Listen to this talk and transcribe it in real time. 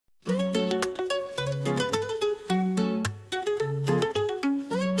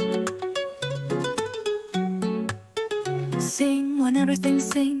sing when everything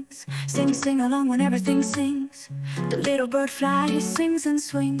sings. Sing, sing along when everything sings. The little bird flies, sings and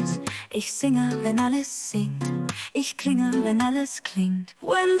swings. Ich singe, wenn alles singt. Ich klinge, wenn alles klingt.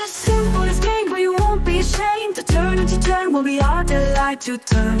 When the simple is king, we won't be ashamed to turn and to turn will be our delight. To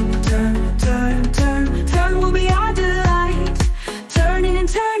turn, turn, turn, turn, turn will be our delight. Turning and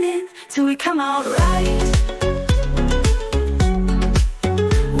turning till we come out right.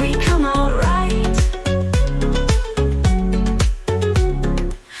 We come out right.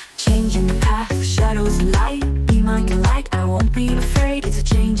 Changing path, shadows and light. Be my delight, I won't be afraid. It's a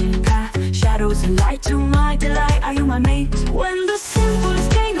changing path, shadows and light. To my delight, are you my mate? When the simple is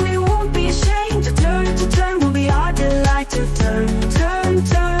king, we won't be ashamed to turn will be our delight. To turn, turn,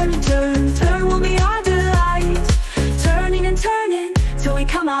 turn, turn, turn will be our delight. Turning and turning till we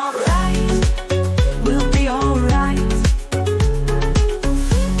come out right. We'll be alright.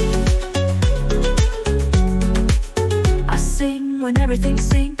 I sing when everything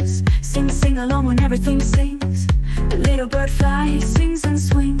sings. Sing, sing along when everything sings. The little bird flies, sings and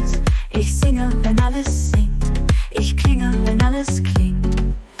swings. Ich singe, wenn alles singt. Ich klinge, wenn alles klingt.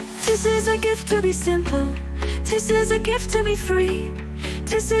 This is a gift to be simple. This is a gift to be free.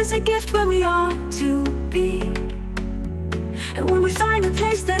 This is a gift where we are to be. And when we find a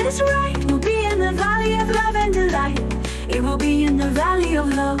place that is right, we'll be in the valley of love and delight. It will be in the valley of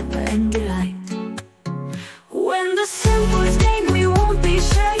love and delight. When the simple is named, we won't be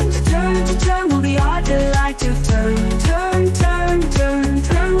ashamed to turn will be our delight. To turn, turn, turn, turn,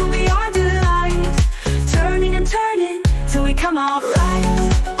 turn will be our delight. Turning and turning till we come out right.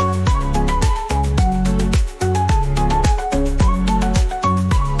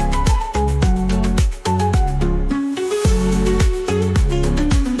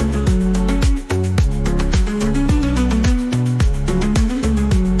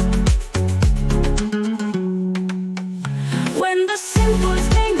 When the simple is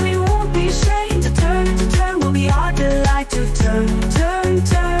king, we won't be ashamed to turn will be our delight. To turn, turn,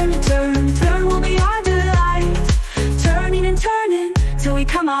 turn, turn, turn will be our delight. Turning and turning till we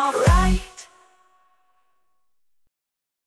come out